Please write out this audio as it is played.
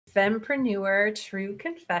Fempreneur True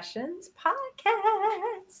Confessions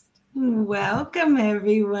podcast. Welcome,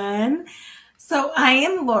 everyone. So I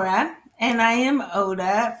am Laura, and I am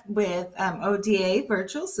Oda with ODA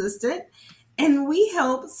Virtual Assistant, and we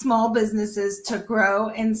help small businesses to grow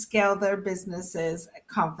and scale their businesses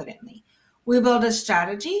confidently. We build a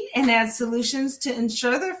strategy and add solutions to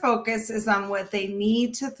ensure their focus is on what they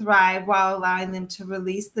need to thrive while allowing them to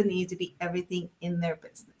release the need to be everything in their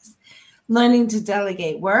business, learning to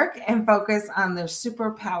delegate work and focus on their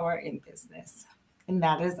superpower in business. And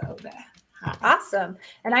that is Oda. Hi. Awesome.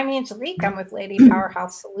 And I'm Angelique. I'm with Lady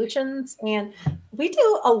Powerhouse Solutions. And we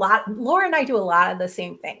do a lot, Laura and I do a lot of the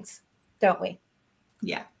same things, don't we?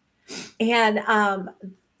 Yeah. And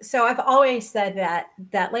so I've always said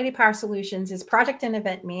that Lady Power Solutions is project and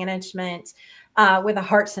event management with a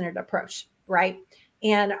heart-centered approach, right?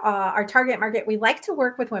 And our target market, we like to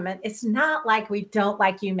work with women. It's not like we don't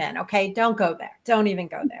like you men, okay? Don't go there. Don't even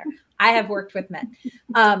go there. I have worked with men.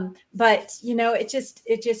 But you know, it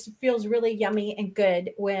just feels really yummy and good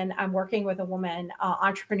when I'm working with a woman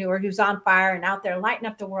entrepreneur who's on fire and out there lighting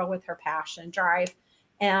up the world with her passion, drive,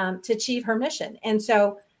 and to achieve her mission. And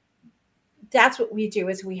so that's what we do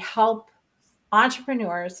is we help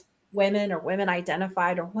entrepreneurs, women or women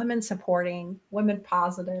identified or women supporting, women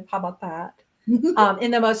positive. How about that?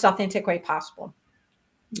 In the most authentic way possible.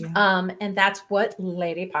 Yeah. And that's what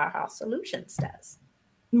Lady Powerhouse Solutions does.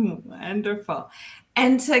 Wonderful.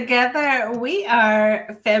 And together we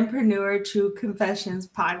are Fempreneur True Confessions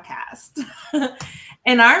podcast.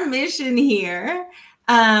 And our mission here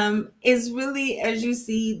is really, as you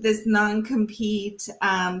see, this non-compete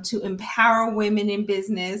to empower women in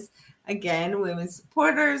business. Again, women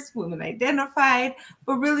supporters, women identified,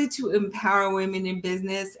 but really to empower women in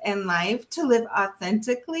business and life to live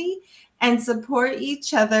authentically and support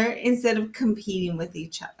each other instead of competing with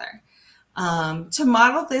each other. To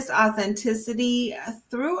model this authenticity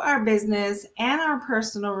through our business and our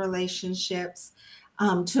personal relationships,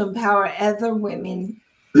 to empower other women,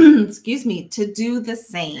 excuse me, to do the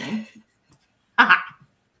same.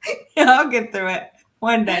 I'll get through it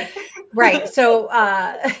one day. Right. So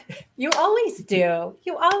you always do.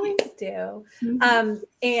 You always do.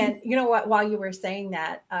 And you know what? While you were saying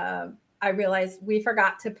that, I realized we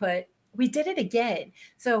forgot to put. We did it again.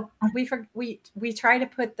 So we try to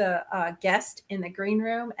put the guest in the green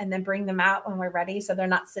room and then bring them out when we're ready, so they're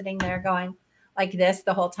not sitting there going like this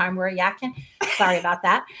the whole time we're yakking. Sorry about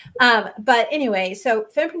that. But anyway, so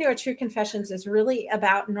Fempreneur True Confessions is really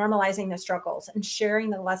about normalizing the struggles and sharing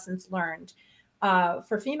the lessons learned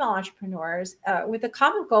for female entrepreneurs with the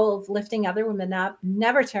common goal of lifting other women up,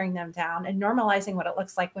 never tearing them down, and normalizing what it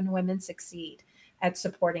looks like when women succeed at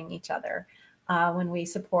supporting each other. When we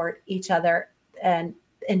support each other and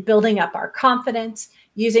building up our confidence,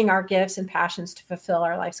 using our gifts and passions to fulfill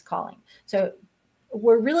our life's calling. So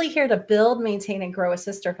we're really here to build, maintain, and grow a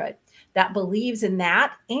sisterhood that believes in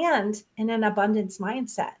that and in an abundance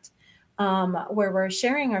mindset, where we're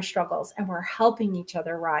sharing our struggles and we're helping each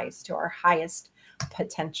other rise to our highest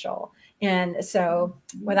potential. And so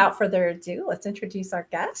without further ado, let's introduce our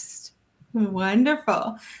guest.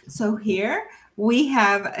 Wonderful. So here we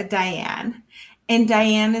have Diane, and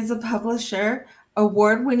Diane is a publisher,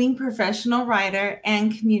 award-winning professional writer,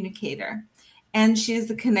 and communicator, and she is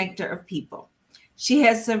the connector of people. She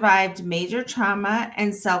has survived major trauma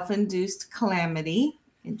and self-induced calamity.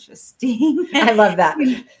 Interesting. I love that.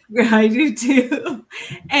 I do too.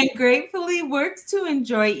 And gratefully works to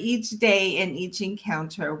enjoy each day and each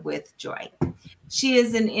encounter with joy. She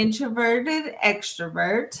is an introverted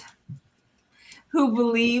extrovert who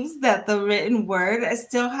believes that the written word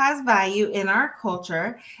still has value in our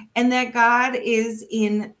culture and that God is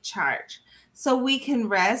in charge, so we can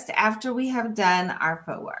rest after we have done our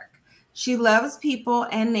footwork. She loves people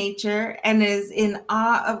and nature and is in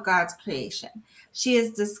awe of God's creation. She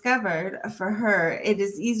has discovered for her it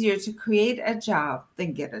is easier to create a job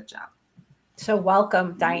than get a job. So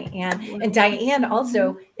welcome, Diane. And Diane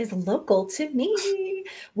also is local to me.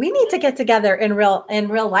 We need to get together in real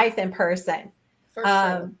life in person. Sure.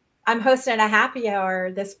 I'm hosting a happy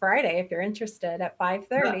hour this Friday if you're interested at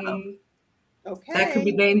 5:30. Okay. That could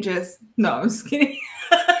be dangerous. No, I'm just kidding.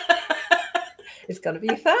 It's going to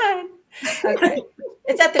be fun. Okay.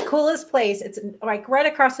 It's at the coolest place. It's like right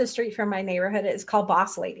across the street from my neighborhood. It's called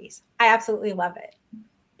Boss Ladies. I absolutely love it.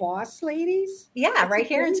 Boss Ladies? Yeah, that's right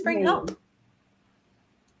here in Spring Hill.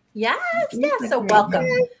 Yes. So welcome.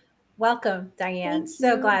 Welcome, Diane.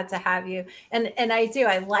 So glad to have you. And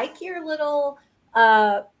I like your little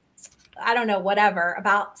I don't know, whatever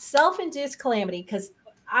about self-induced calamity, because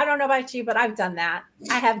I don't know about you, but I've done that.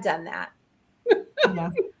 I have done that. Yeah.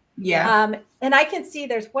 Yeah. And I can see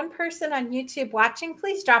there's one person on YouTube watching.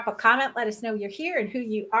 Please drop a comment. Let us know you're here and who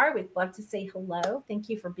you are. We'd love to say hello. Thank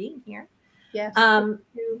you for being here. Yes.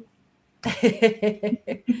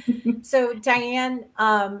 So Diane,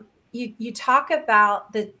 you talk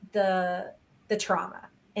about the trauma,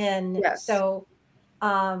 and Yes. so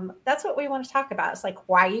that's what we want to talk about. It's like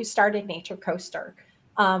why you started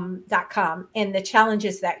naturecoaster.com and the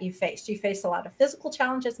challenges that you faced. You faced a lot of physical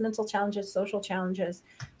challenges, mental challenges, social challenges.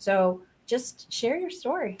 So just share your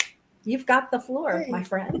story. You've got the floor, my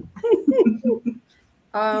friend.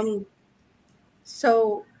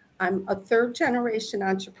 So I'm a third generation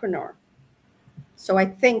entrepreneur. So I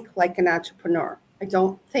think like an entrepreneur. I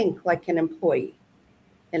don't think like an employee.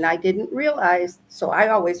 And I didn't realize, so I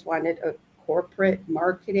always wanted a corporate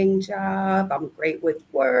marketing job. I'm great with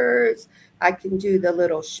words. I can do the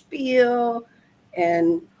little spiel.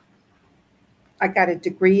 And I got a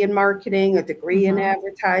degree in marketing, a degree in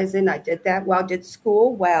advertising. I did that well, did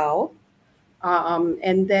school well.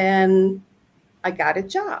 And then I got a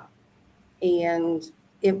job. And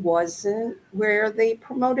it wasn't where they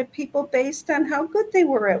promoted people based on how good they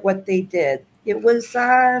were at what they did. It was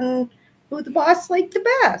on who the boss liked the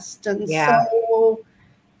best. And so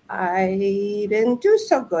I didn't do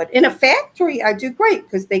so good. In a factory, I do great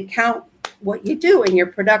because they count what you do and your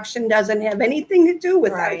production doesn't have anything to do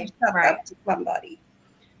with how you suck up to somebody.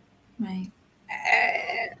 Right.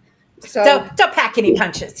 So don't pack any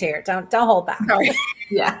punches here. Don't hold back. Sorry.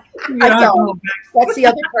 Yeah. I don't. That's the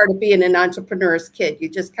other part of being an entrepreneur's kid. You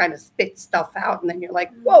just kind of spit stuff out and then you're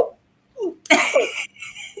like, whoa.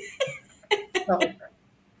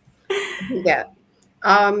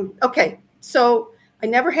 Okay. So I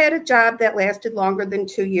never had a job that lasted longer than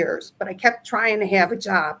 2 years, but I kept trying to have a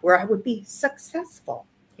job where I would be successful.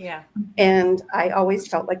 Yeah. And I always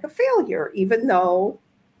felt like a failure, even though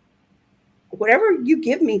whatever you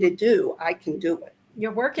give me to do, I can do it.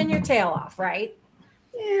 You're working your tail off, right?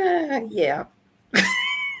 Yeah. I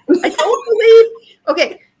don't believe.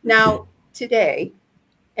 Okay. Now, today,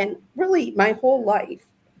 and really my whole life,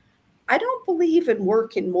 I don't believe in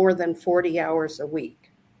working more than 40 hours a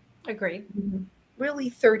week. Agreed. Really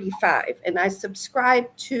 35. And I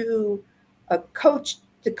subscribe to a coach,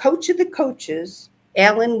 the coach of the coaches,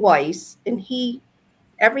 Alan Weiss, and he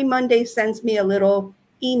every Monday sends me a little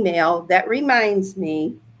email that reminds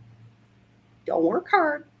me, don't work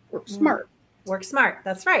hard, work smart. Work smart.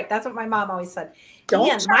 That's right. That's what my mom always said. Don't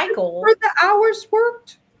charge my goal for the hours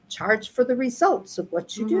worked. Charge for the results of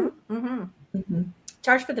what you do.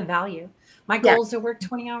 Charge for the value. My goal is to work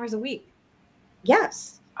 20 hours a week.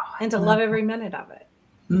 Yes. And to love every minute of it.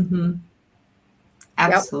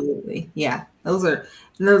 Absolutely. Yep. Yeah. Those are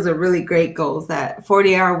really great goals. That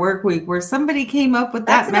 40-hour work week where somebody came up with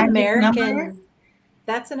That's that an American number.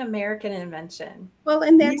 That's an American invention. Well,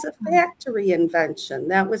 and that's a factory invention.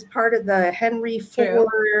 That was part of the Henry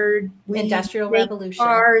Ford Industrial Revolution.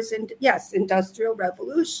 Cars and Industrial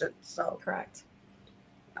Revolution. So correct.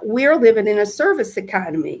 We're living in a service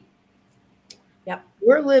economy. Yep.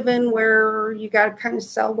 We're living where you got to kind of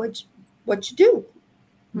sell what you do,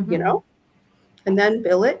 you know, and then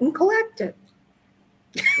bill it and collect it.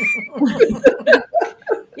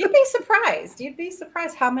 You'd be surprised. You'd be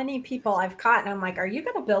surprised how many people I've caught. And I'm like, are you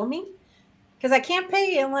going to bill me? Because I can't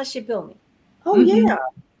pay you unless you bill me. Oh, yeah.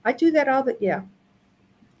 I do that all the, yeah.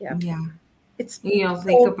 It's, you don't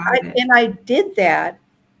think about it. And I did that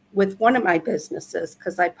with one of my businesses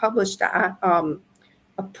because I published a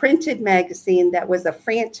printed magazine that was a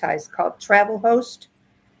franchise called Travel Host.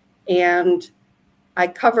 And I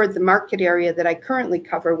covered the market area that I currently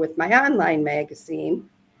cover with my online magazine.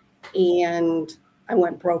 And I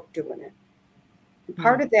went broke doing it. And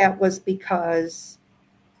part of that was because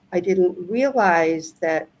I didn't realize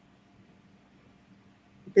that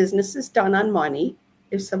business is done on money.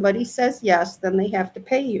 If somebody says yes, then they have to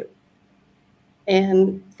pay you.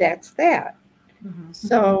 And that's that.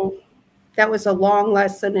 So that was a long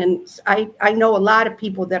lesson. And I know a lot of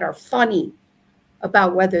people that are funny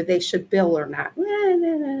about whether they should bill or not.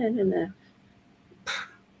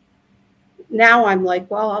 Now I'm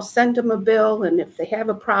like, well, I'll send them a bill. And if they have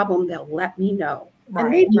a problem, they'll let me know.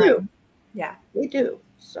 And they do. Yeah, they do.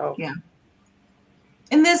 So, yeah.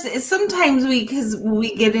 And this is sometimes because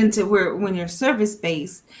we get into when you're service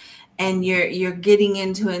based and you're getting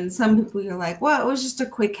into it, and some people you're like, well, it was just a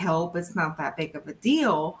quick help. It's not that big of a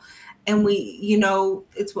deal. And we,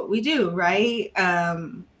 it's what we do, right?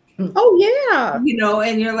 Oh yeah.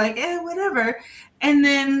 And you're like, whatever. And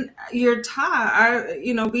then you're taught,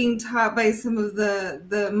 being taught by some of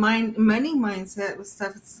the money mindset with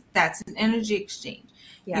stuff. That's an energy exchange.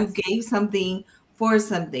 Yes. You gave something for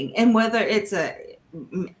something. And whether it's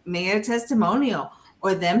made a testimonial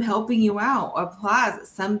or them helping you out or applause,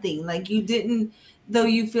 something like you didn't, though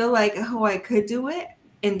you feel like, oh, I could do it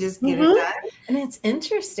and just get it done. And it's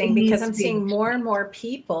interesting because I'm seeing more and more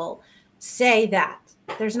people say that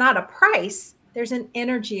there's not a price, there's an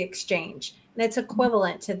energy exchange, and it's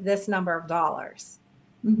equivalent to this number of dollars.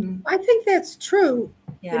 I think that's true.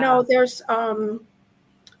 Yeah. You know, there's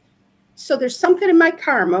so there's something in my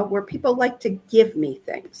karma where people like to give me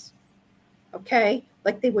things. Okay?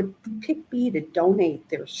 Like they would pick me to donate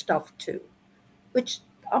their stuff to, which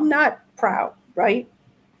I'm not proud, right?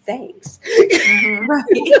 Thanks. Right.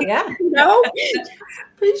 Yeah. You know?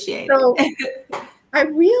 Appreciate So it. I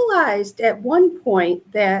realized at one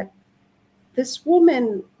point that this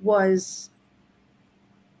woman was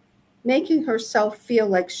making herself feel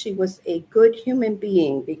like she was a good human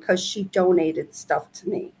being because she donated stuff to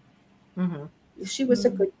me. She was a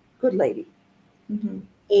good lady.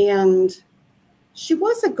 And she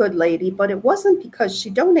was a good lady, but it wasn't because she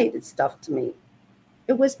donated stuff to me.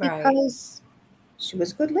 It was because she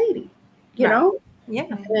was a good lady, you know? Yeah.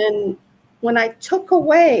 And when I took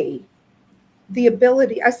away the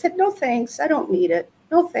ability, I said, no, thanks, I don't need it.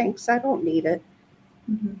 No, thanks, I don't need it.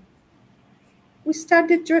 We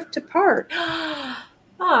started to drift apart.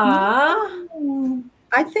 Aww.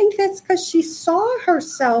 I think that's because she saw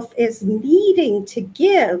herself as needing to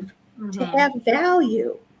give to have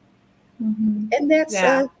value. And that's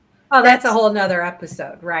that's a whole nother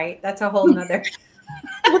episode, right? That's a whole nother.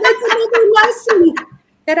 Well, that's another lesson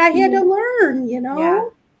that I had to learn, you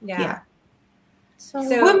know? Yeah. So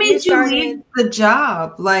what made you leave the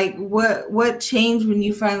job? Like what changed when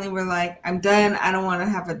you finally were like, I'm done, I don't want to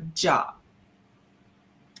have a job?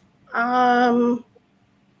 I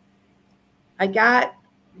got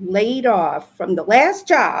laid off from the last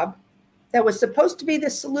job that was supposed to be the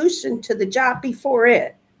solution to the job before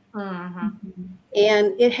it. And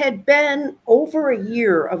it had been over a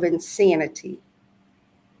year of insanity.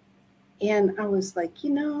 And I was like,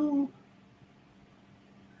 you know,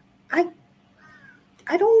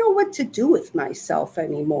 I don't know what to do with myself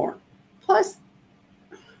anymore. Plus,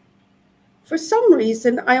 for some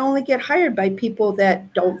reason, I only get hired by people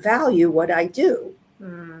that don't value what I do.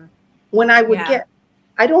 When I would get,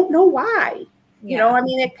 I don't know why. You know, I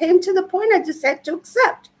mean, it came to the point I just had to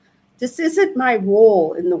accept this isn't my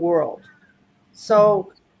role in the world.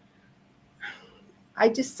 So I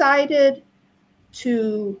decided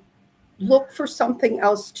to look for something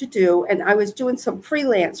else to do. And I was doing some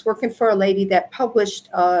freelance working for a lady that published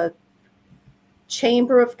a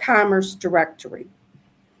Chamber of Commerce directory.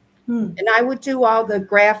 And I would do all the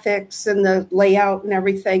graphics and the layout and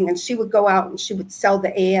everything. And she would go out and she would sell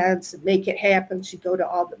the ads and make it happen. She'd go to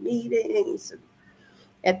all the meetings. And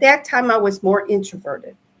at that time, I was more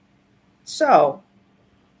introverted. So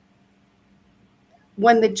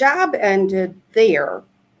when the job ended there,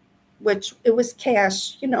 which it was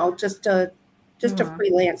cash, you know, just a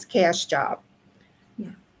freelance cash job.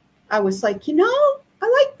 I was like, you know,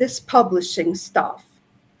 I like this publishing stuff.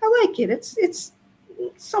 I like it. It's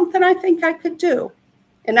something I think I could do.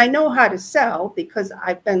 And I know how to sell because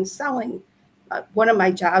I've been selling. One of my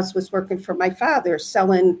jobs was working for my father,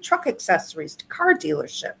 selling truck accessories to car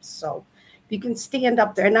dealerships. So you can stand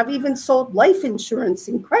up there. And I've even sold life insurance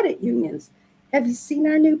in credit unions. Have you seen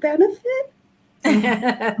our new benefit? For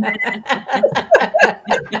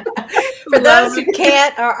those who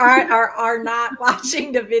can't or are not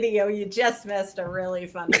watching the video, you just missed a really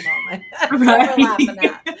funny moment. That's what we're laughing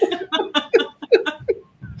at.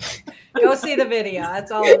 Go see the video.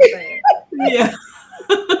 That's all I'm saying. Yeah.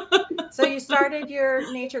 So you started your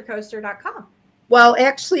naturecoaster.com. Well,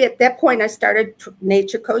 actually, at that point, I started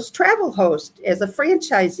Nature Coast Travel Host as a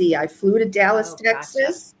franchisee. I flew to Dallas,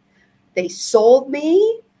 Texas. They sold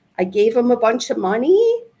me. I gave them a bunch of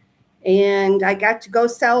money, and I got to go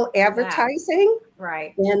sell advertising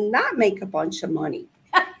and not make a bunch of money.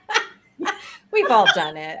 We've all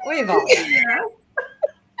done it.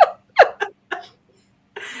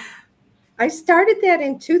 I started that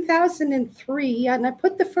in 2003, and I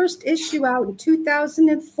put the first issue out in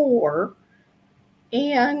 2004.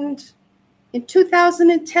 And in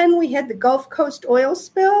 2010, we had the Gulf Coast oil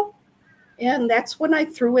spill, and that's when I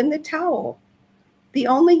threw in the towel. The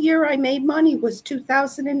only year I made money was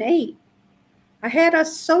 2008. I had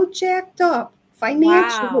us so jacked up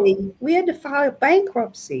financially, we had to file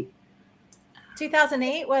bankruptcy.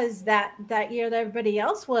 2008 was that year that everybody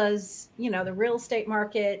else was, you know, the real estate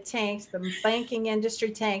market tanks, the banking industry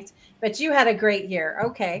tanked, but you had a great year.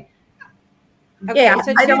 Okay. Yeah,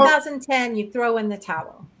 so 2010, you throw in the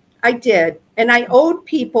towel. I did. And I owed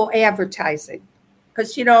people advertising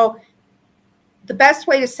because, you know, the best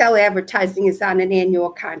way to sell advertising is on an annual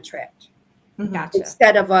contract. Gotcha.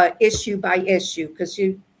 Instead of a issue by issue, because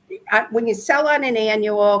when you sell on an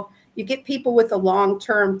annual, you get people with a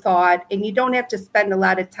long-term thought, and you don't have to spend a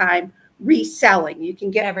lot of time reselling. You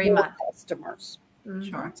can get every more month customers.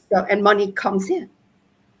 Sure. So, and money comes in.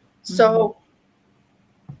 So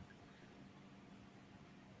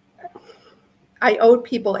I owed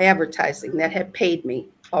people advertising that had paid me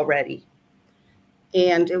already.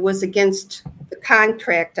 And it was against the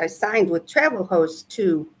contract I signed with Travel Host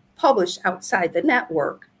to publish outside the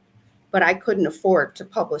network, but I couldn't afford to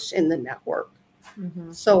publish in the network.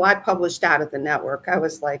 So I published out of the network. I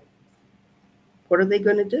was like, what are they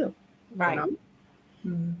going to do? Right. You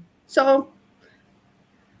know? So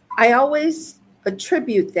I always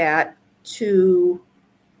attribute that to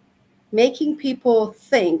making people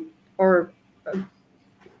think, or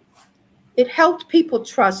it helped people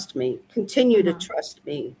trust me, continue to trust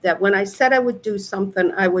me, that when I said I would do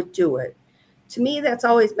something, I would do it. To me, that's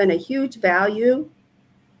always been a huge value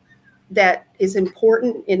that is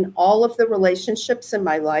important in all of the relationships in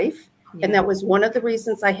my life. Yeah. And that was one of the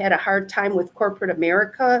reasons I had a hard time with corporate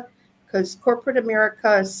America, because corporate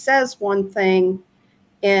America says one thing,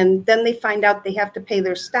 and then they find out they have to pay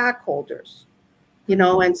their stockholders, you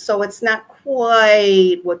know, and so it's not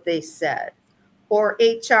quite what they said. Or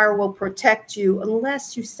HR will protect you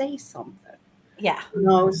unless you say something. Yeah. You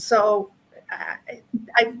know, so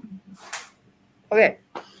okay.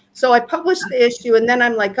 So I published the issue, and then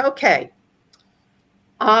I'm like, okay,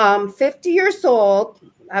 I'm 50 years old.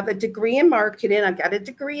 I have a degree in marketing. I've got a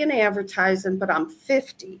degree in advertising, but I'm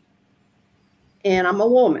 50 and I'm a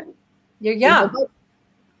woman. You're young.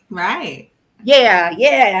 Right. Yeah.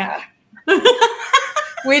 Yeah.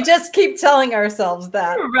 We just keep telling ourselves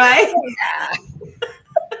that. Right. Yeah.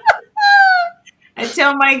 I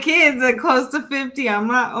tell my kids at close to 50, I'm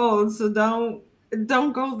not old, so don't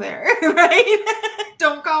go there, right?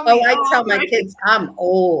 Don't call me. Oh, I tell my kids I'm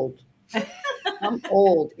old. I'm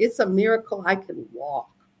old. It's a miracle I can walk.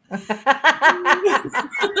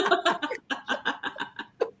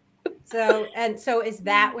 So is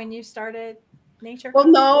that when you started Nature? Well,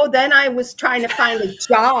 no, then I was trying to find a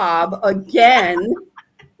job again.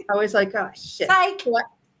 I was like, oh shit. So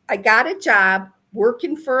I got a job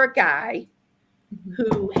working for a guy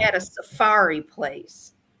who had a safari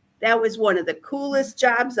place. That was one of the coolest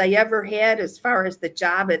jobs I ever had as far as the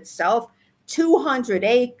job itself. 200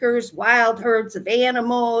 acres, wild herds of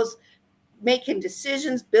animals, making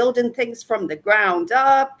decisions, building things from the ground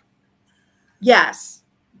up. Yes.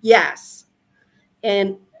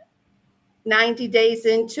 And 90 days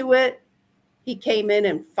into it, he came in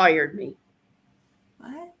and fired me.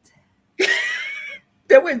 What?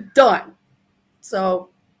 That was done. So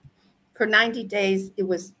for 90 days, it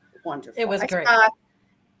was wonderful. It was great.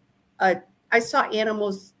 I saw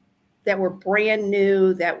animals that were brand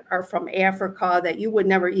new, that are from Africa, that you would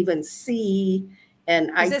never even see. And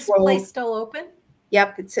Is this place still open?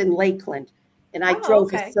 Yep, it's in Lakeland. And I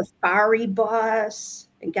drove a safari bus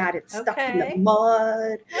and got it stuck in the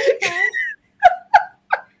mud. Okay.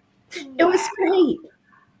 It was great.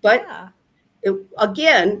 But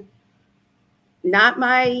again, not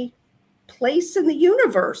my place in the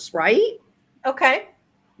universe, right? Okay.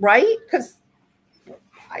 Right? Because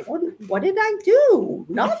what did I do?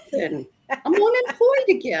 Nothing. I'm unemployed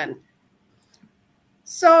again.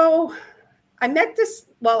 So I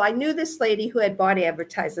knew this lady who had bought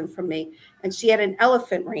advertising from me, and she had an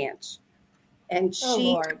elephant ranch. And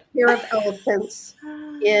she took care of elephants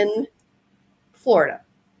in Florida.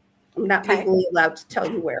 I'm not legally allowed to tell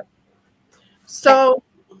you where. So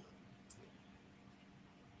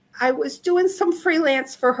I was doing some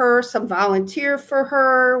freelance for her, some volunteer for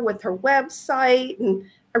her with her website, and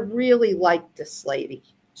I really liked this lady.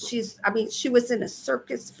 She was in a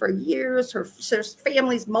circus for years. Her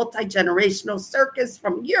family's multi-generational circus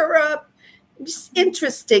from Europe. Just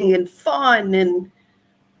interesting and fun. And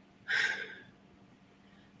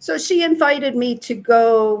so she invited me to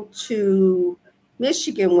go to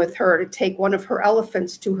Michigan with her to take one of her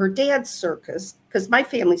elephants to her dad's circus, because my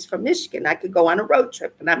family's from Michigan. I could go on a road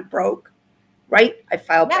trip, and I'm broke, right? I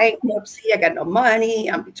filed bankruptcy. I got no money.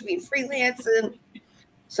 I'm between freelancing.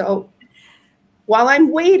 So while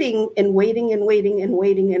I'm waiting for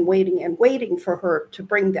her to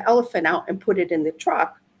bring the elephant out and put it in the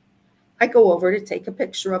truck, I go over to take a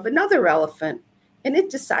picture of another elephant, and it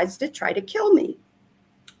decides to try to kill me.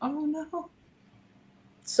 Oh, no.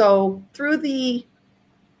 So through the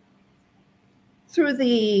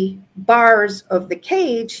bars of the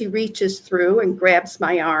cage, he reaches through and grabs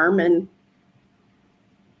my arm and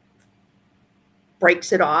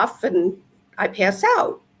breaks it off, and I pass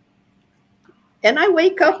out. And I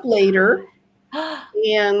wake up later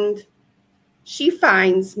and she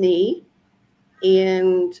finds me,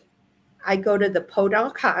 and I go to the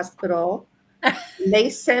Podunk Hospital. They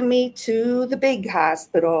send me to the big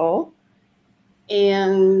hospital,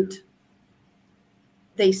 and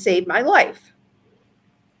they saved my life.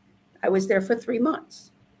 I was there for 3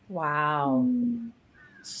 months. Wow.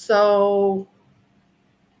 So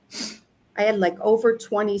I had like over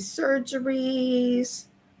 20 surgeries.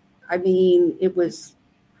 I mean, it was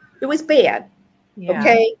bad. Yeah.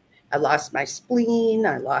 Okay. I lost my spleen.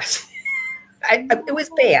 It was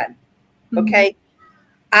bad. Okay.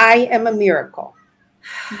 I am a miracle.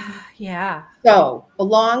 Yeah. So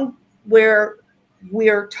along where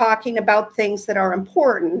we're talking about things that are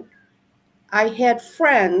important, I had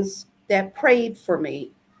friends that prayed for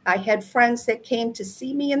me. I had friends that came to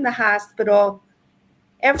see me in the hospital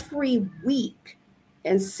every week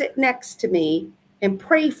and sit next to me and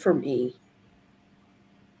pray for me.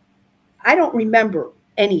 I don't remember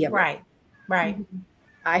any of it. Right.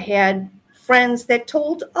 I had friends that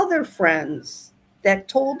told other friends that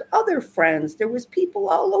told other friends. There was people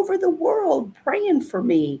all over the world praying for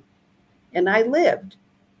me, and I lived,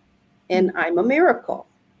 and I'm a miracle.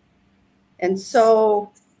 And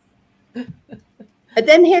so I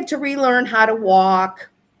then had to relearn how to walk.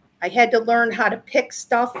 I had to learn how to pick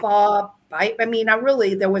stuff up. I mean,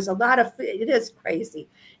 there was a lot of, it is crazy.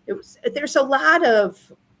 There's a lot of,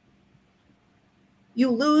 you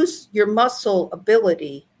lose your muscle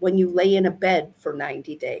ability when you lay in a bed for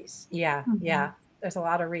 90 days. Yeah. Yeah. There's a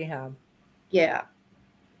lot of rehab. Yeah.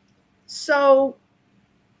 So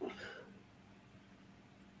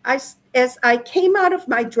as I came out of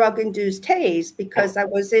my drug-induced haze, because I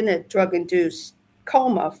was in a drug-induced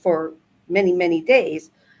coma for many, many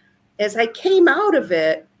days, as I came out of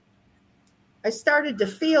it, I started to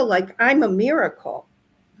feel like I'm a miracle.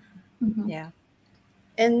 Yeah.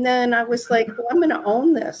 And then I was like, well, I'm going to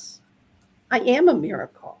own this. I am a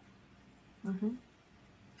miracle. I'm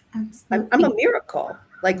a miracle.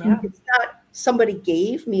 Like, it's not somebody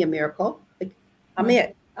gave me a miracle. Like, I'm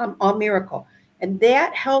it. I'm a miracle. And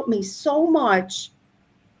that helped me so much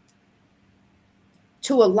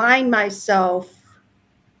to align myself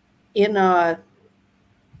in I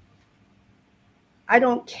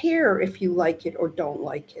don't care if you like it or don't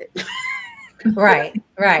like it. Right.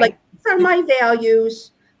 Like, these are my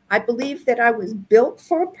values. I believe that I was built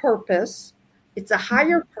for a purpose. It's a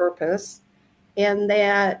higher purpose. And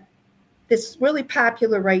that it's really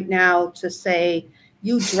popular right now to say,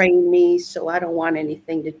 you drain me, so I don't want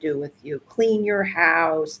anything to do with you. Clean your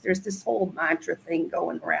house. There's this whole mantra thing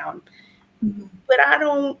going around. But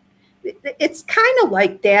it's kind of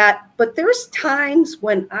like that. But there's times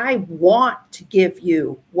when I want to give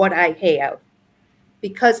you what I have,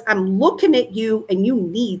 because I'm looking at you and you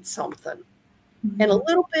need something. And a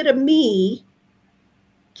little bit of me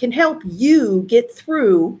can help you get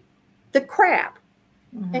through the crap.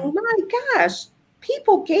 And my gosh,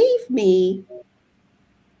 people gave me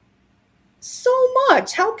so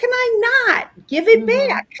much. How can I not give it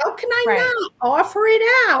back? How can I not offer it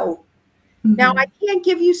out? Now, I can't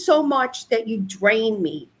give you so much that you drain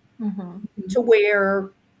me to where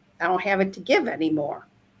I don't have it to give anymore.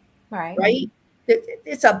 Right?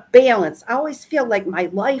 It's a balance. I always feel like my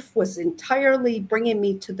life was entirely bringing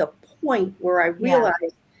me to the point where I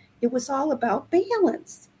realized it was all about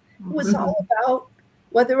balance. It was all about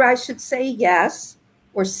whether I should say yes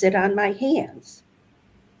or sit on my hands,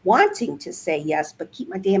 wanting to say yes, but keep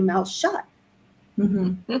my damn mouth shut.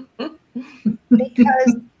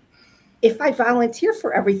 Because if I volunteer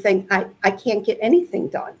for everything, I can't get anything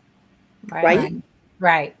done.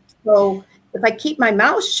 Right. So if I keep my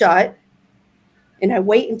mouth shut and I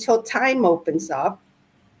wait until time opens up,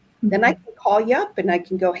 then I can call you up and I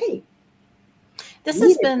can go, hey. This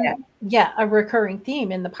has been, a recurring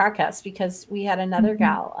theme in the podcast, because we had another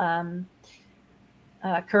gal,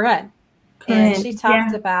 Corinne, and she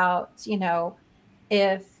talked about,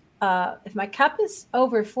 if my cup is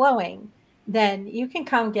overflowing, then you can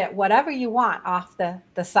come get whatever you want off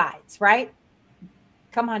the sides, right?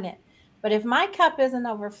 Come on in. But if my cup isn't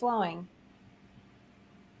overflowing,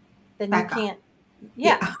 then you can't.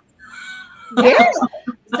 Yeah.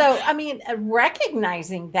 So, I mean,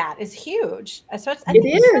 recognizing that is huge,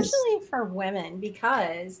 especially for women,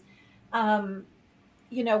 because, we're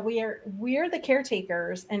the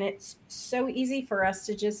caretakers, and it's so easy for us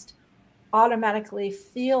to just automatically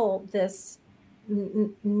feel this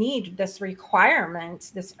need, this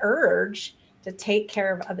requirement, this urge to take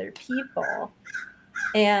care of other people,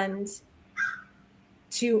 and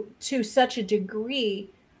to such a degree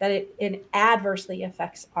that it adversely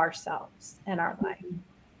affects ourselves and our life.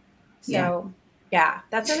 So Yeah,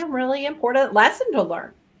 that's a really important lesson to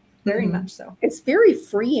learn. Very much so. It's very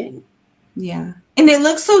freeing. Yeah. And it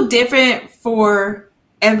looks so different for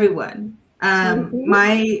everyone.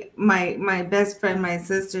 My best friend, my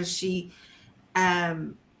sister, she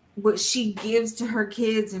what she gives to her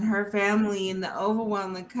kids and her family and the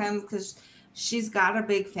overwhelm that comes because she's got a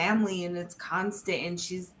big family and it's constant, and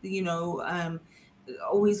she's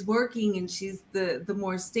always working, and she's the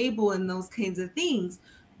more stable in those kinds of things.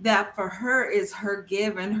 That for her is her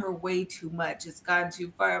give and her way too much. It's gone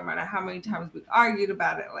too far. No matter how many times we argued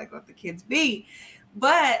about it, like let the kids be.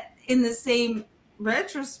 But in the same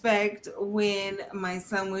retrospect, when my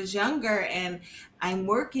son was younger and I'm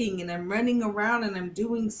working and I'm running around and I'm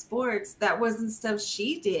doing sports, that wasn't stuff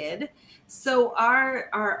she did. So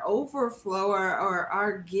our overflow or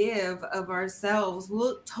our give of ourselves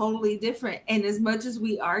looked totally different. And as much as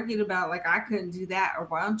we argued about, like, I couldn't do that, or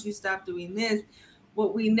why don't you stop doing this,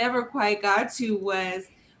 what we never quite got to was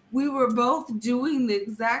we were both doing the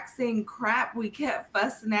exact same crap we kept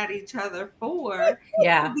fussing at each other for.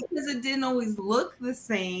 Yeah. Because it didn't always look the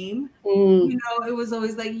same. You know, it was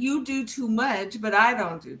always like, you do too much, but I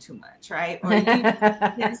don't do too much, right? Or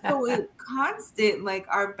and so it constant, like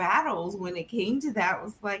our battles when it came to that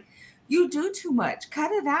was like, you do too much,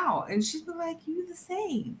 cut it out. And she'd be like, you the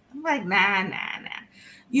same. I'm like, nah.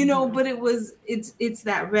 You know, but it's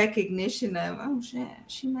that recognition of, oh shit,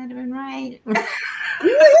 she might have been right.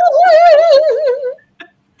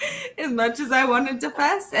 As much as I wanted to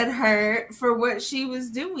fuss at her for what she was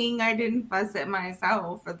doing, I didn't fuss at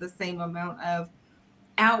myself for the same amount of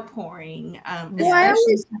outpouring. Well, I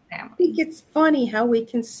always think it's funny how we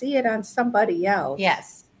can see it on somebody else.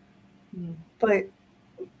 Yes. But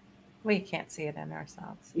we can't see it in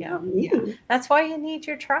ourselves. Yeah. That's why you need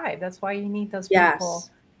your tribe. That's why you need those people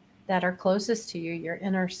that are closest to you, your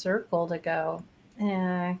inner circle, to go,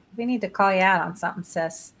 we need to call you out on something,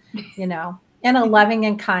 sis, you know, in a loving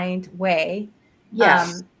and kind way.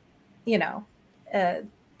 Yes. You know, that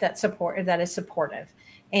is supportive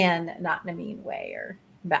and not in a mean way or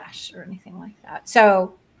bash or anything like that.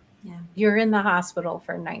 So you're in the hospital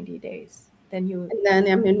for 90 days. And then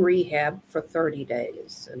I'm in rehab for 30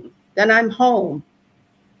 days. And then I'm home.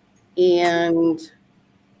 And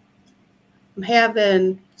I'm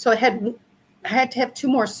I had to have 2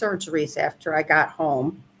 more surgeries after I got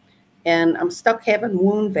home. And I'm stuck having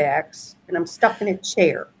wound vacs, and I'm stuck in a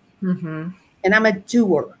chair. And I'm a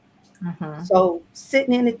doer. So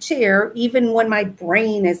sitting in a chair, even when my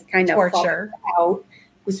brain is kind of torture out,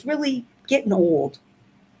 was really getting old.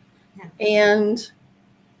 And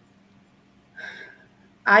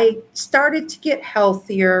I started to get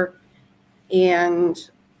healthier, and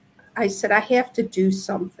I said, I have to do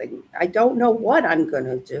something. I don't know what I'm going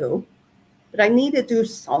to do, but I need to do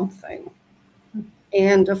something.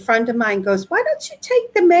 And a friend of mine goes, why don't you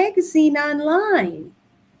take the magazine online?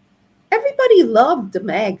 Everybody loved the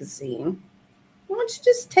magazine. Why don't you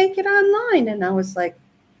just take it online? And I was like,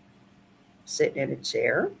 sitting in a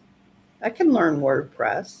chair. I can learn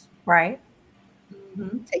WordPress. Right.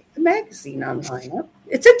 Take the magazine online.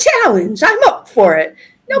 It's a challenge. I'm up for it.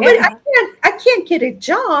 No, but I can't get a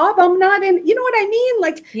job. I'm not in, you know what I mean?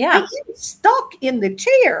 Like, I get stuck in the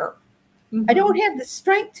chair. I don't have the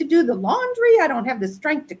strength to do the laundry. I don't have the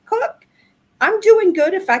strength to cook. I'm doing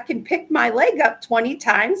good if I can pick my leg up 20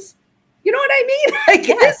 times. You know what I mean? I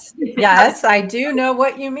guess. Yes, I do know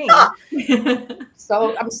what you mean.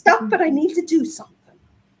 So I'm stuck, but I need to do something.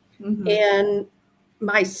 And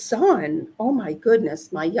my son, oh my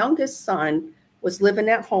goodness, my youngest son was living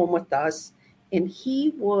at home with us, and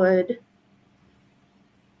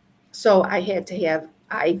so I had to have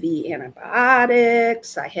IV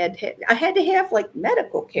antibiotics. I had to have like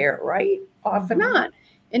medical care, right? Off and on.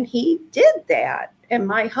 And he did that. And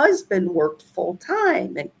my husband worked full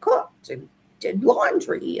time and cooked and did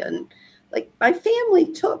laundry. And like my family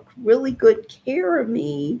took really good care of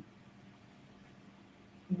me.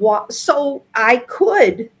 So I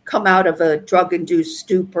could come out of a drug-induced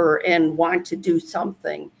stupor and want to do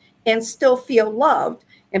something and still feel loved.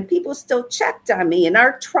 And people still checked on me. And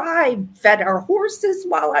our tribe fed our horses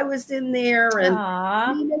while I was in there. And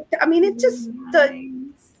I mean, it just,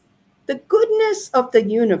 the goodness of the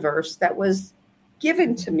universe that was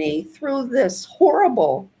given to me through this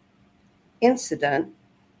horrible incident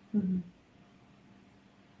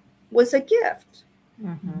was a gift.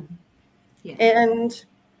 And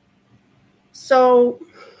so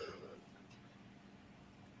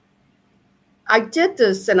I did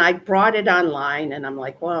this and I brought it online, and I'm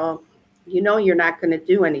like, well, you know, you're not going to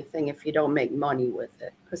do anything if you don't make money with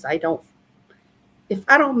it. Because if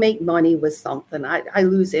I don't make money with something, I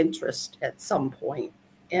lose interest at some point.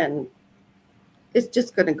 And it's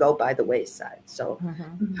just going to go by the wayside. So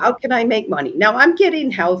how can I make money? Now I'm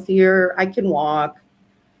getting healthier. I can walk.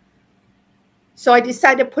 So I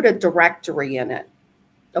decided to put a directory in it,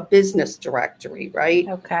 a business directory, right?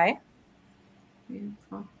 Okay.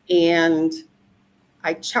 Beautiful. And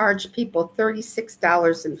I charge people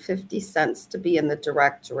 $36.50 to be in the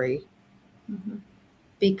directory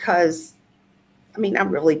because, I mean, I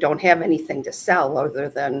really don't have anything to sell other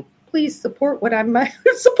than please support what I'm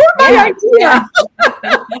support my idea.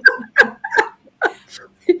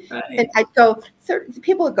 Right. And I go,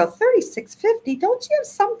 people would go $36.50. Don't you have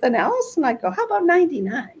something else? And I go, how about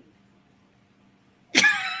 $99?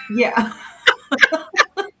 Yeah.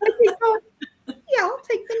 Yeah, I'll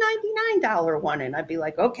take the $99 one. And I'd be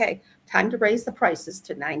like, okay, time to raise the prices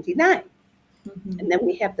to $99. And then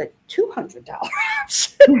we have the $200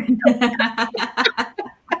 option.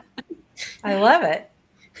 I love it.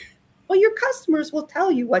 Well, your customers will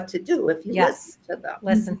tell you what to do if you listen to them.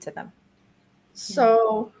 Listen to them.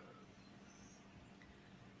 So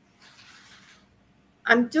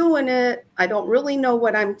I'm doing it. I don't really know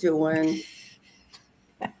what I'm doing.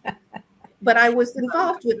 But I was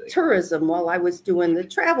involved with tourism while I was doing the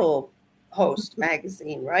Travel Host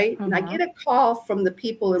magazine, right? And I get a call from the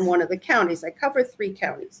people in one of the counties. I cover 3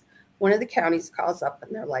 counties. One of the counties calls up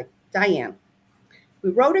and they're like, Diane, we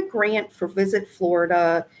wrote a grant for Visit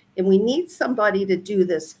Florida and we need somebody to do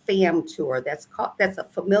this FAM tour. That's a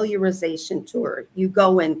familiarization tour. You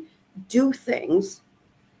go and do things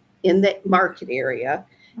in the market area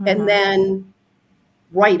and then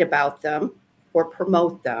write about them or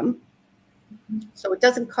promote them. So it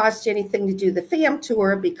doesn't cost you anything to do the FAM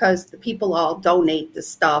tour because the people all donate the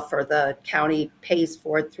stuff or the county pays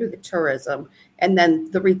for it through the tourism. And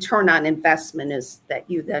then the return on investment is that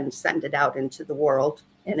you then send it out into the world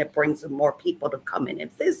and it brings in more people to come in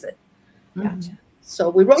and visit. Gotcha. So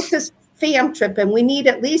we wrote this FAM trip and we need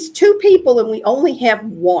at least 2 people and we only have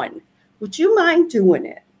 1. Would you mind doing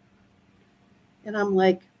it? And I'm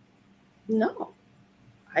like, no,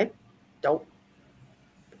 I don't.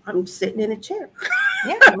 I'm sitting in a chair.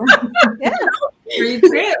 Yeah. Free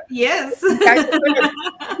trip. Yes. Guys are gonna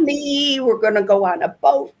me. We're going to go on a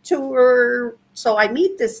boat tour. So I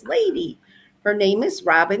meet this lady. Her name is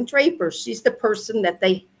Robin Draper. She's the person that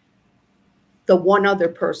the one other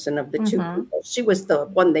person of the 2 people. She was the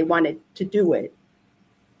one they wanted to do it.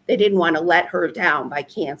 They didn't want to let her down by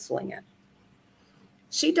canceling it.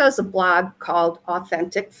 She does a blog called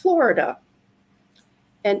Authentic Florida.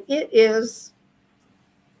 And it is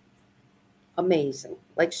amazing.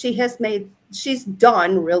 Like she's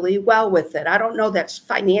done really well with it. I don't know that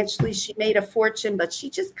financially she made a fortune, but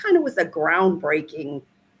she just kind of was a groundbreaking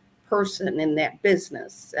person in that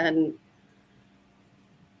business. And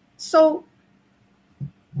so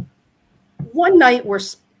one night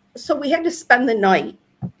we had to spend the night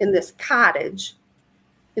in this cottage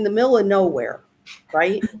in the middle of nowhere,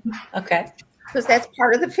 right? Okay. Because that's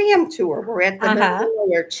part of the FAM tour. We're at the middle of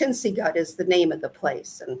nowhere. Chinsegut is the name of the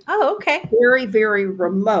place. And okay. very, very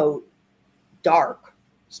remote, dark,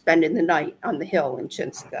 spending the night on the hill in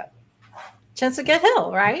Chinsegut. Chinsegut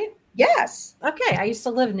Hill, right? Yes. Okay. I used to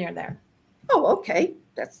live near there. Oh, okay.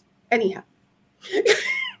 That's anyhow.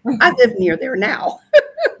 I live near there now.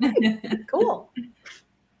 Cool.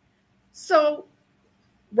 So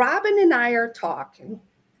Robin and I are talking.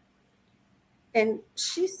 And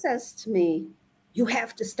she says to me, you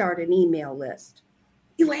have to start an email list.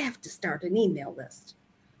 You have to start an email list.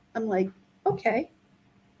 I'm like, okay.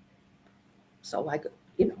 So I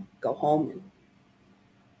go home and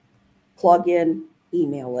plug in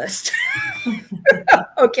email list.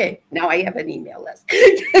 Okay, now I have an email list.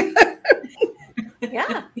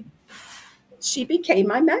 Yeah. She became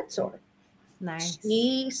my mentor. Nice.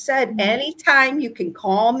 She said, anytime you can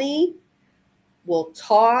call me, we'll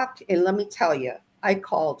talk. And let me tell you, I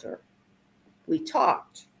called her. We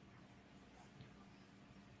talked.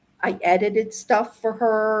 I edited stuff for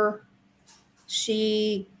her.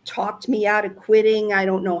 She talked me out of quitting. I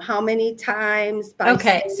don't know how many times.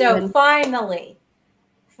 Okay. So finally,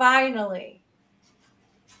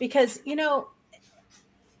 because, you've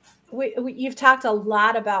talked a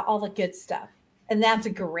lot about all the good stuff and that's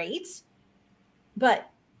great. But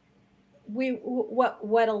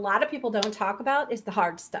what a lot of people don't talk about is the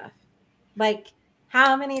hard stuff. Like,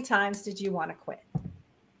 how many times did you want to quit?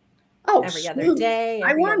 Oh, every other day.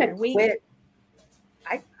 I want to quit.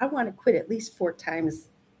 I want to quit at least 4 times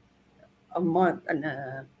a month. And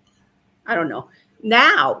I don't know.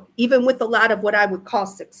 Now, even with a lot of what I would call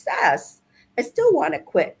success, I still want to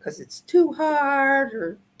quit because it's too hard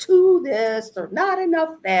or too this or not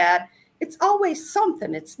enough that. It's always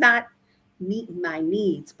something. It's not meeting my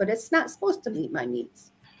needs, but it's not supposed to meet my needs.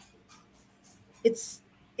 It's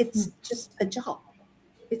just a job.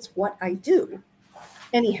 It's what I do.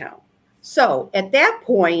 Anyhow, so at that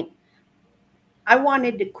point, I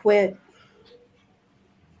wanted to quit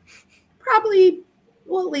probably,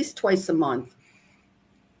 well, at least twice a month.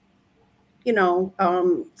 You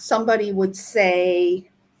know, somebody would say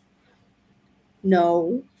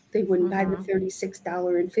no, they wouldn't buy the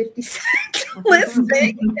 $36.50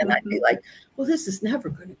 listing. And I'd be like, well, this is never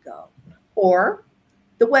going to go. Or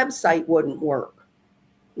the website wouldn't work.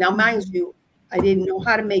 Now, mind you, I didn't know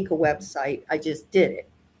how to make a website. I just did it.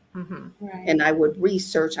 Right. And I would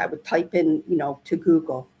research, I would type in, you know, to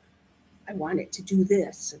Google, I wanted to do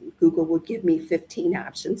this. And Google would give me 15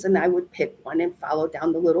 options and I would pick one and follow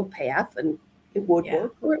down the little path, and it would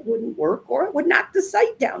work or it wouldn't work, or it would knock the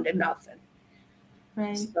site down to nothing.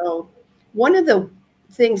 Right. So one of the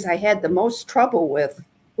things I had the most trouble with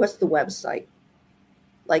was the website.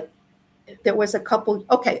 Like there was a couple,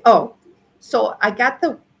 so I got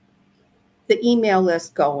the email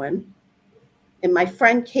list going. And my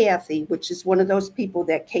friend Kathy, which is one of those people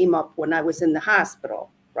that came up when I was in the hospital,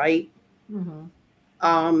 right?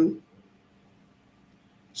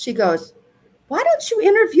 She goes, why don't you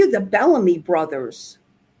interview the Bellamy brothers?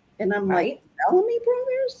 And I'm like, Bellamy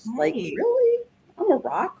brothers? Right. Like, really? I'm a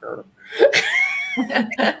rocker.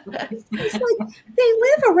 It's like, they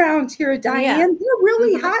live around here, Diane. Yeah. They're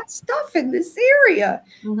really hot stuff in this area.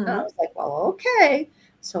 And I was like, well, okay.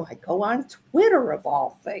 So I go on Twitter, of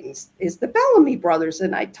all things, is the Bellamy brothers,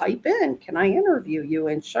 and I type in, can I interview you?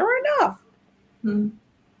 And sure enough,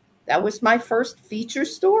 that was my first feature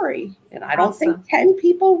story. And I don't think 10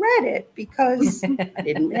 people read it because I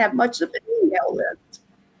didn't have much of an email list.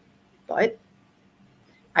 But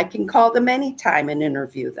I can call them anytime and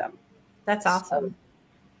interview them. That's awesome. So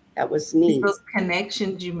that was neat. Those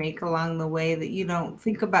connections you make along the way that you don't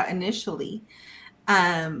think about initially.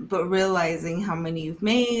 But realizing how many you've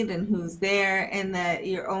made and who's there, and that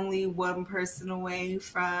you're only one person away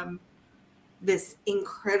from this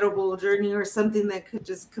incredible journey or something that could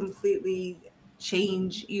just completely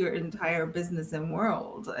change your entire business and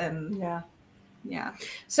world. And yeah.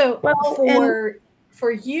 So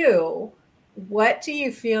for you, what do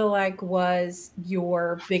you feel like was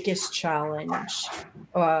your biggest challenge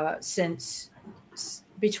since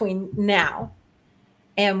between now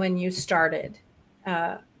and when you started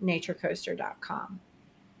naturecoaster.com?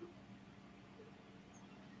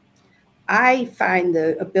 I find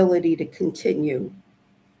the ability to continue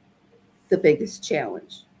the biggest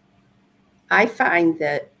challenge. I find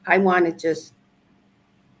that I want to just,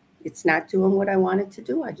 it's not doing what I wanted to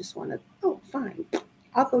do. I just want to, fine,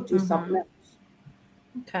 I'll go do something else.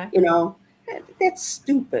 Okay. You know, that's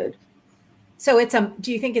stupid. So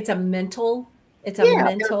do you think it's a mental? It's a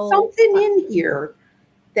mental. There's something in here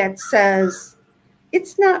that says,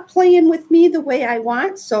 it's not playing with me the way I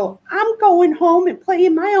want, so I'm going home and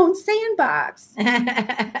playing my own sandbox.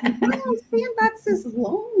 My own sandbox is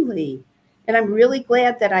lonely. And I'm really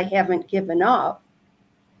glad that I haven't given up.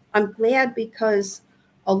 I'm glad because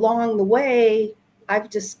along the way, I've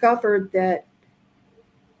discovered that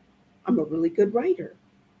I'm a really good writer.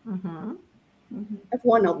 I've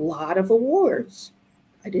won a lot of awards.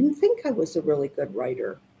 I didn't think I was a really good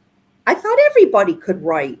writer. I thought everybody could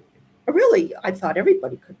write. I thought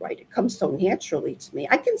everybody could write. It comes so naturally to me.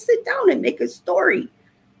 I can sit down and make a story,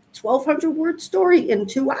 1,200 word story in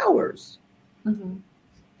 2 hours. And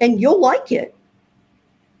you'll like it.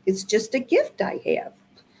 It's just a gift I have.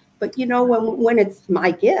 But you know, when it's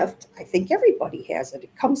my gift, I think everybody has it.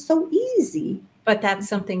 It comes so easy. But that's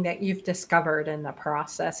something that you've discovered in the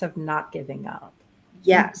process of not giving up.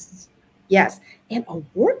 Yes. And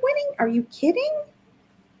award winning? Are you kidding?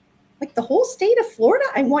 Like the whole state of Florida,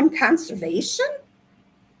 I won conservation.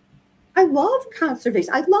 I love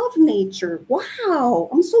conservation. I love nature. Wow.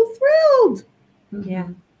 I'm so thrilled. Yeah.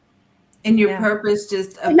 And your purpose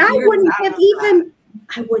just appears. And I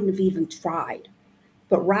wouldn't have even tried.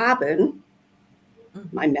 But Robin,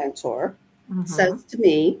 my mentor, says to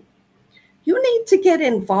me, you need to get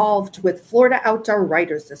involved with Florida Outdoor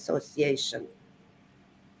Writers Association.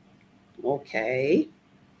 Okay.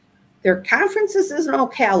 Their conferences is in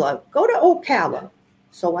Ocala. Go to Ocala.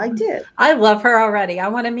 So I did. I love her already. I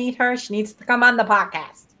want to meet her. She needs to come on the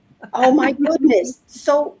podcast. Oh my goodness.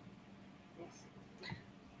 So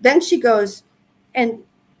then she goes, and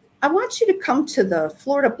I want you to come to the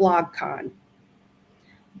Florida Blog Con.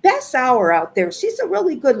 Best hour out there. She's a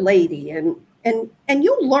really good lady, and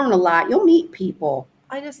you'll learn a lot. You'll meet people.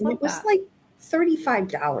 I just love that. It was like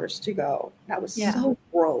 $35 to go. I was so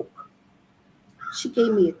broke. She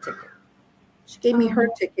gave me a ticket. She gave me her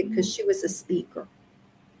ticket because she was a speaker.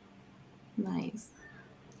 Nice.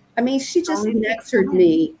 I mean, she just mentored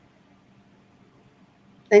me.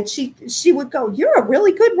 And she would go, "You're a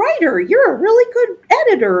really good writer. You're a really good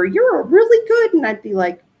editor. You're a really good," and I'd be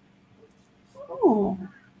like, "Oh,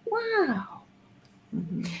 wow."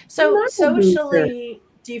 Mm-hmm. So socially,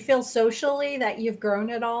 do you feel socially that you've grown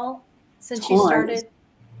at all since you started?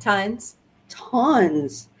 Tons.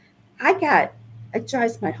 It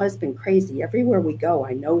drives my husband crazy. Everywhere we go,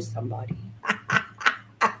 I know somebody.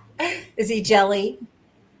 Is he jelly?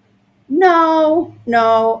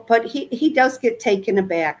 No, but he does get taken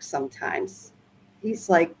aback sometimes. He's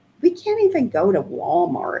like, "We can't even go to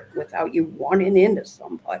Walmart without you running into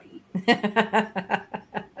somebody."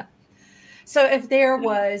 So if there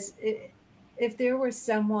was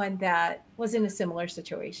someone that was in a similar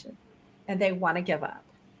situation and they want to give up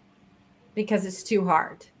because it's too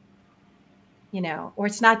hard, or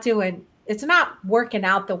it's not working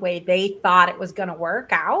out the way they thought it was going to work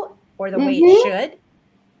out or the way it should,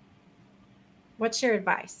 what's your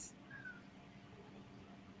advice?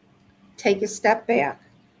 Take a step back.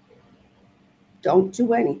 Don't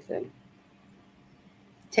do anything.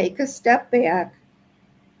 Take a step back.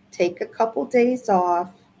 Take a couple days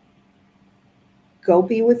off. Go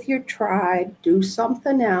be with your tribe. Do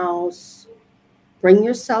something else. Bring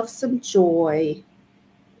yourself some joy.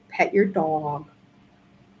 Pet your dog.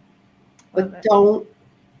 But don't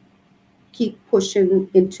keep pushing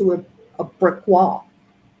into a brick wall.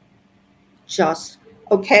 Just,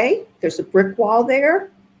 okay, there's a brick wall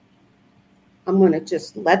there. I'm going to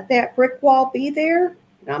just let that brick wall be there,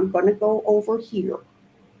 and I'm going to go over here.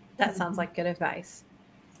 That sounds like good advice.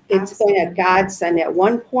 It's been a godsend. At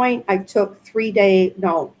one point, I took 3 days.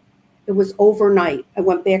 No, it was overnight. I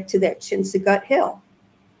went back to that Chinsagut Hill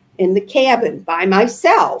in the cabin by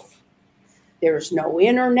myself. There's no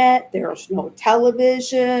internet. There's no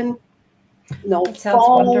television. No phone. Sounds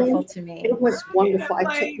wonderful to me. It was wonderful.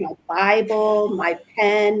 I took my Bible, my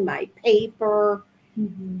pen, my paper,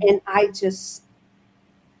 and I just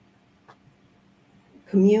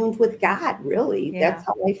communed with God, really. Yeah. That's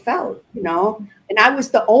how I felt, And I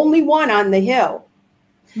was the only one on the hill.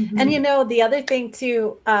 And the other thing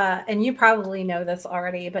too, and you probably know this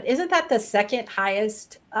already, but isn't that the second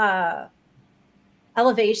highest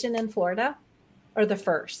elevation in Florida, or the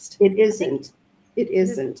first? It isn't. It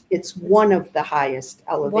isn't. It's one of the highest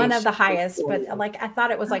elevations. One of the highest, but I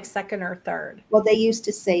thought it was like second or third. Well, they used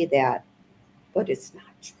to say that, but it's not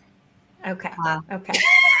true. Okay. Wow. Okay.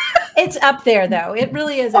 It's up there though. It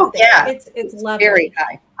really is up there. Yeah. It's lovely. Very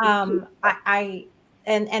high.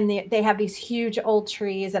 They have these huge old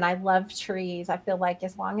trees, and I love trees. I feel like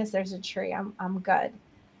as long as there's a tree, I'm good.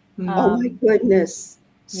 Oh my goodness.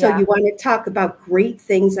 So you want to talk about great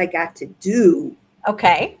things I got to do.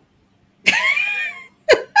 Okay.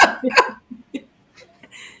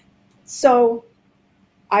 So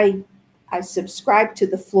I subscribe to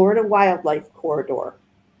the Florida Wildlife Corridor,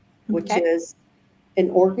 which is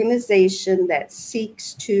an organization that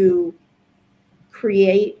seeks to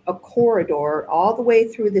create a corridor all the way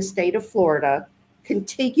through the state of Florida,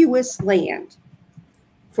 contiguous land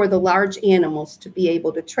for the large animals to be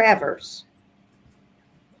able to traverse.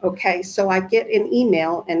 Okay, so I get an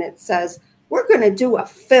email and it says, "We're going to do a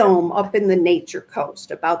film up in the Nature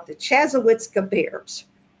Coast about the Chassahowitzka bears."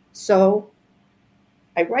 So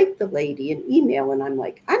I write the lady an email and I'm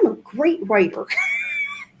like, "I'm a great writer.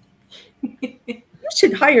 You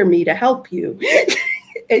should hire me to help you."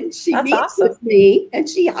 And she meets with me and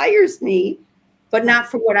she hires me, but not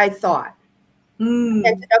for what I thought.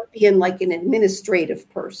 Ended up being like an administrative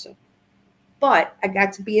person. But I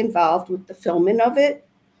got to be involved with the filming of it.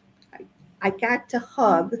 I got to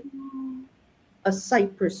hug a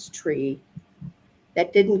cypress tree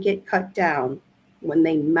that didn't get cut down when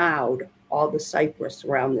they mowed all the cypress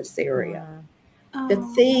around this area. The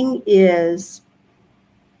thing is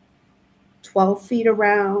 12 feet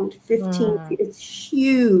around, 15 feet. It's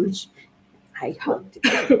huge. I hugged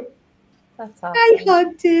it. That's awesome. I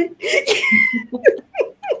hugged it.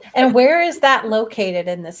 And where is that located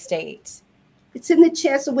in the state? It's in the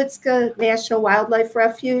Chassahowitzka National Wildlife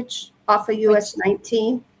Refuge off of US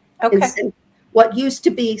 19. Okay. What used to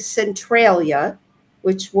be Centralia,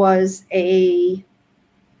 which was and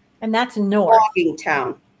that's north. Logging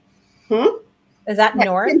town. Is that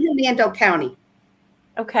north? In Hernando County.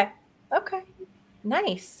 Okay. Okay.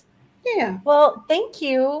 Nice. Yeah. Well, thank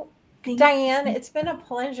you, Diane. It's been a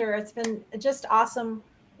pleasure. It's been just awesome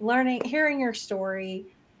hearing your story,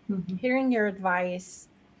 hearing your advice,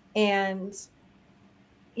 and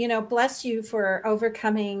bless you for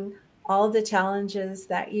overcoming all the challenges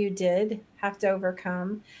that you did have to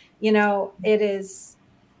overcome. You know, it is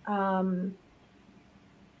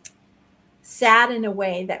sad in a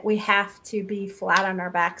way that we have to be flat on our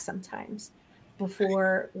back sometimes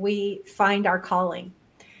before we find our calling.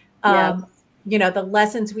 Yeah. You know, the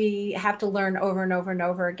lessons we have to learn over and over and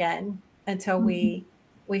over again until we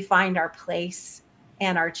find our place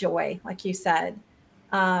and our joy, like you said.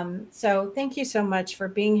 So thank you so much for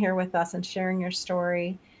being here with us and sharing your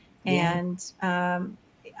story. Yeah. And Can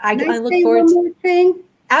I look say forward one to more thing?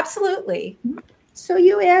 absolutely. So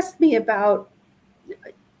you asked me about,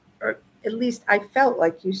 or at least I felt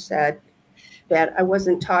like you said that I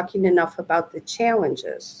wasn't talking enough about the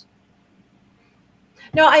challenges.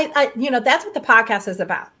 No, I you know, that's what the podcast is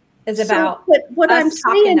about. Is about But what us I'm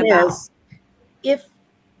talking saying about. is,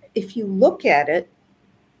 if you look at it,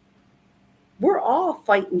 we're all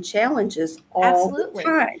fighting challenges all Absolutely. the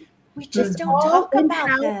time. We just It's don't all talk in about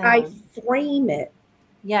how them. I frame it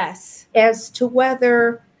Yes. as to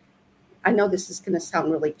whether, I know this is going to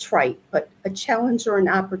sound really trite, but a challenge or an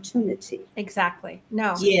opportunity. Exactly.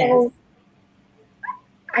 No. Yes. So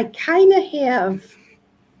I kind of have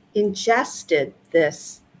ingested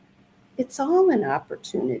this. It's all an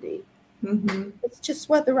opportunity. It's just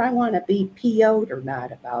whether I want to be PO'd or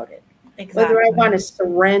not about it. Exactly. Whether I want to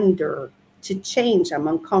surrender to change I'm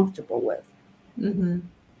uncomfortable with. And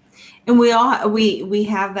we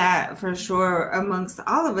have that for sure amongst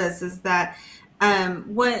all of us, is that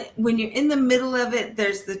when you're in the middle of it,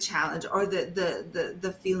 there's the challenge or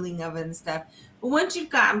the feeling of it and stuff. But once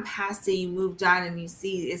you've gotten past it, you moved on, and you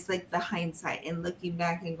see it's like the hindsight and looking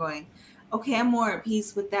back and going, okay, I'm more at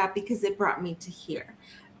peace with that because it brought me to here.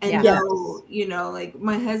 And though, you know, like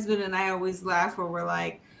my husband and I always laugh where we're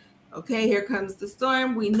like, okay, here comes the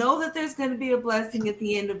storm. We know that there's going to be a blessing at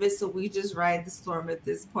the end of it, so we just ride the storm at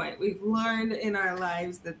this point. We've learned in our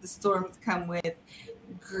lives that the storms come with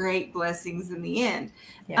great blessings in the end.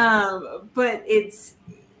 Yes. But it's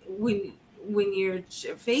when you're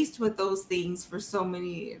faced with those things for so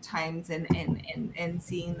many times and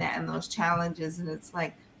seeing that and those challenges, and it's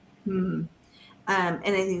like, and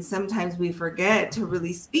I think sometimes we forget to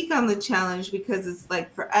really speak on the challenge, because it's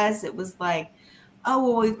like, for us, it was like, oh,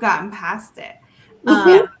 well, we've gotten past it.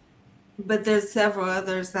 But there's several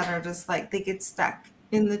others that are just like, they get stuck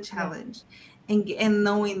in the challenge. And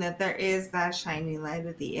knowing that there is that shining light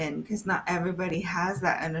at the end, because not everybody has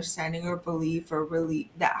that understanding or belief or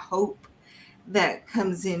really that hope that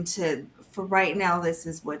comes into, for right now, this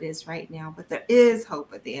is what is right now, but there is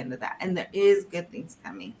hope at the end of that, and there is good things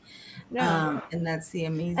coming. And that's the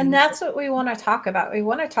amazing. And that's what we want to talk about. We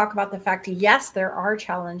want to talk about the fact, yes, there are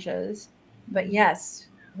challenges, but yes,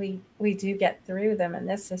 we do get through them, and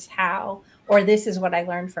this is how, or this is what I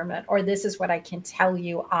learned from it, or this is what I can tell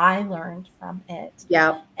you I learned from it.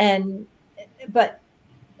 Yeah. And but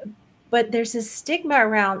there's a stigma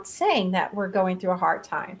around saying that we're going through a hard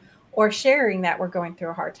time, or sharing that we're going through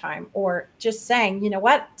a hard time, or just saying, you know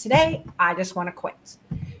what, today I just want to quit.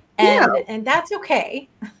 And that's okay.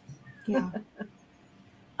 Yeah.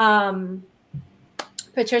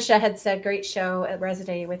 Patricia had said, great show, it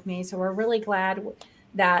resonated with me. So we're really glad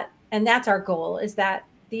that, and that's our goal, is that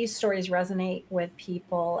these stories resonate with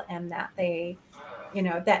people, and that they, you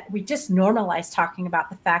know, that we just normalize talking about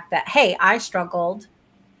the fact that, hey, I struggled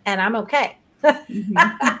and I'm okay.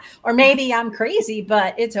 Or maybe I'm crazy,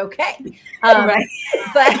 but it's okay. Right.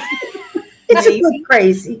 But it's a good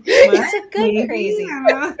crazy. It's a good crazy.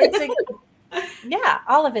 Yeah,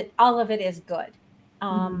 all of it is good.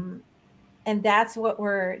 And that's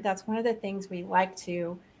that's one of the things we like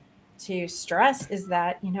to stress, is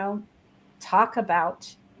that, you know, talk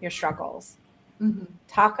about your struggles.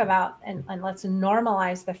 Talk about, and let's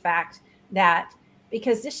normalize the fact that,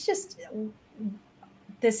 because this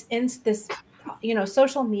you know,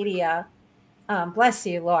 social media, bless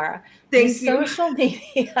you, Laura. Thank you. Social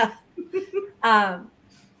media,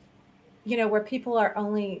 you know, where people are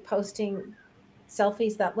only posting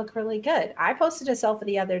selfies that look really good. I posted a selfie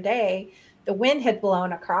the other day. The wind had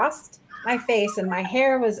blown across my face and my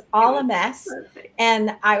hair was all a mess. Perfect.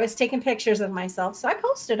 And I was taking pictures of myself. So I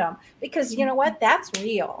posted them, because you know what? That's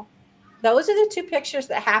real. Those are the two pictures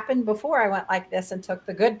that happened before I went like this and took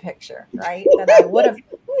the good picture, right? That I would have,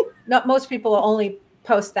 not most people will only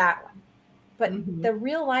post that one. But the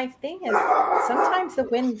real life thing is, sometimes the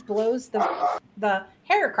wind blows the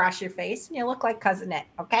hair across your face and you look like Cousin Nick.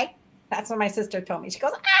 Okay. That's what my sister told me. She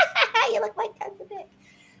goes, you look like Cousin Nick.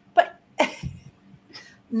 But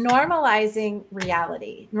normalizing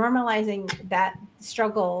reality, normalizing that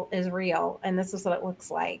struggle is real, and this is what it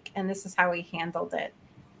looks like, and this is how we handled it.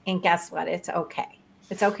 And guess what? It's okay.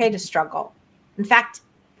 It's okay to struggle. In fact,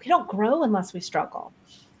 we don't grow unless we struggle.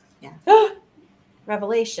 Yeah.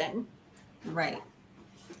 Revelation. Right.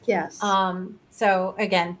 Yes. So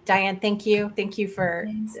again, Diane, thank you. Thank you for,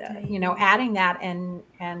 adding that and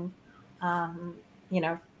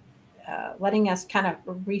letting us kind of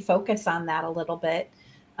refocus on that a little bit.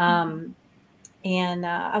 And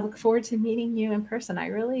I look forward to meeting you in person. I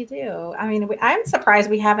really do. I mean, I'm surprised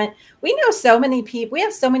we know so many people. We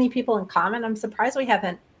have so many people in common. I'm surprised we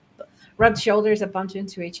haven't rubbed shoulders or bumped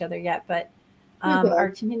into each other yet, but our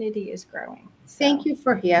community is growing. So. Thank you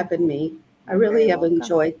for having me. I really have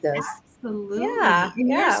enjoyed this. Absolutely. Yeah. And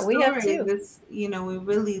your story, we have too. We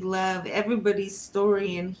really love everybody's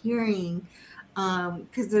story and hearing,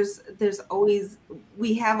 because there's always,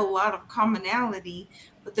 we have a lot of commonality,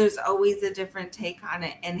 but there's always a different take on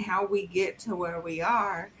it, and how we get to where we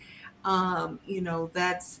are.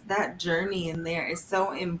 That's that journey in there is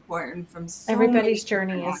so important from everybody's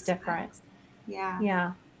journey is different.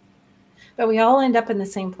 Yeah. But we all end up in the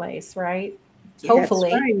same place, right? Yeah,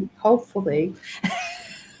 hopefully. Right. Hopefully.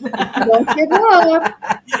 Don't give up.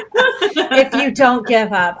 If you don't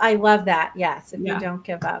give up. I love that. Yes. If you don't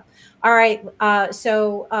give up. All right.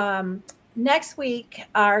 So next week,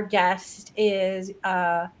 our guest is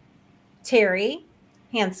Terry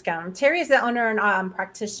Hanscom. Terry is the owner and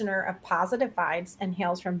practitioner of Positive Vibes and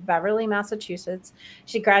hails from Beverly, Massachusetts.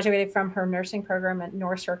 She graduated from her nursing program at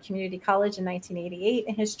North Shore Community College in 1988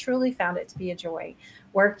 and has truly found it to be a joy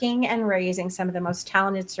working and raising some of the most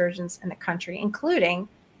talented surgeons in the country, including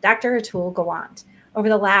Dr. Atul Gawande, over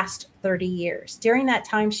the last 30 years. During that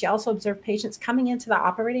time, she also observed patients coming into the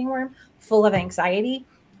operating room full of anxiety,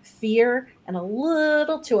 fear, and a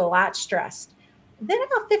lot stressed. Then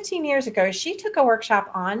about 15 years ago, she took a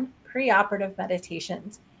workshop on preoperative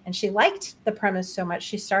meditations, and she liked the premise so much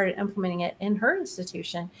she started implementing it in her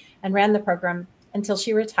institution and ran the program until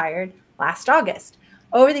she retired last August.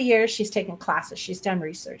 Over the years, she's taken classes, she's done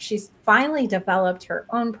research, she's finally developed her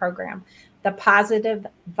own program, the Positive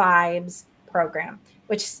Vibes program,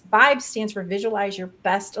 which VIBES stands for Visualize Your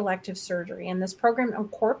Best Elective Surgery. And this program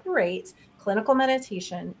incorporates clinical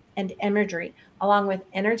meditation and imagery, along with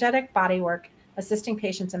energetic body work, assisting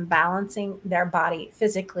patients in balancing their body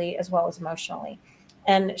physically as well as emotionally.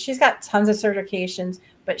 And she's got tons of certifications,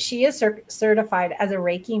 but she is certified as a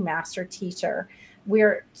Reiki master teacher.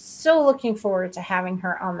 We're so looking forward to having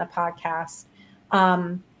her on the podcast.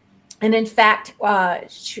 And in fact,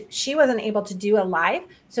 she wasn't able to do a live,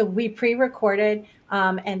 so we pre-recorded,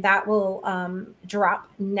 and that will drop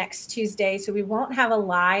next Tuesday. So we won't have a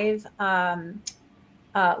live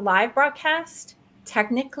broadcast.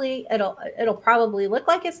 Technically, it'll probably look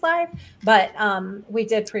like it's live, but we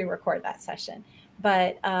did pre-record that session.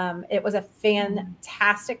 But it was a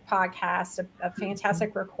fantastic podcast, a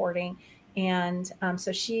fantastic recording, and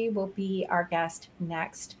so she will be our guest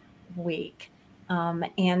next week.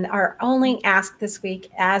 And our only ask this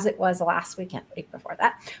week, as it was last weekend, week before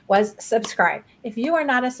that, was subscribe. If you are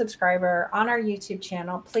not a subscriber on our YouTube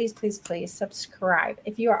channel, please, please, please subscribe.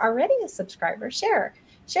 If you are already a subscriber, share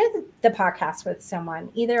the podcast with someone,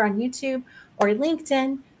 either on YouTube or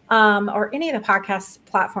LinkedIn, or any of the podcast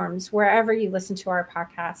platforms, wherever you listen to our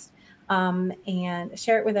podcast, and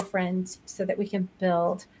share it with a friend so that we can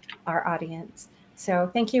build our audience. So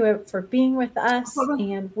thank you for being with us,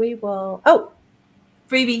 and we will,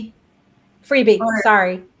 freebie.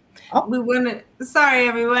 Sorry. Sorry,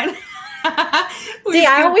 everyone.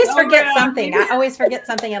 I always forget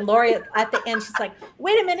something. And Lori at the end, she's like,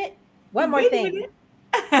 wait a minute. One more thing.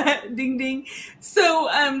 Ding, ding. So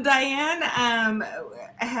Diane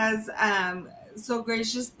has so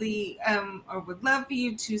graciously or would love for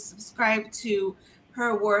you to subscribe to her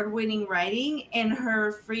award-winning writing and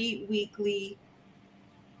her free weekly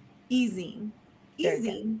easing.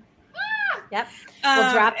 Yep.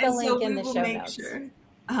 We'll drop the link in the show notes. Sure.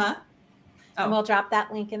 And we'll drop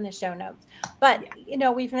that link in the show notes. But,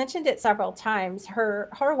 we've mentioned it several times. Her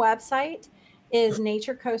website is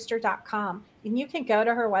naturecoaster.com. And you can go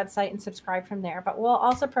to her website and subscribe from there. But we'll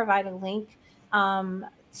also provide a link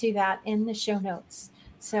to that in the show notes.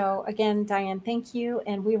 So again, Diane, thank you.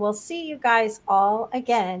 And we will see you guys all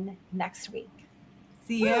again next week.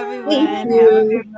 See you, everyone. Thank you.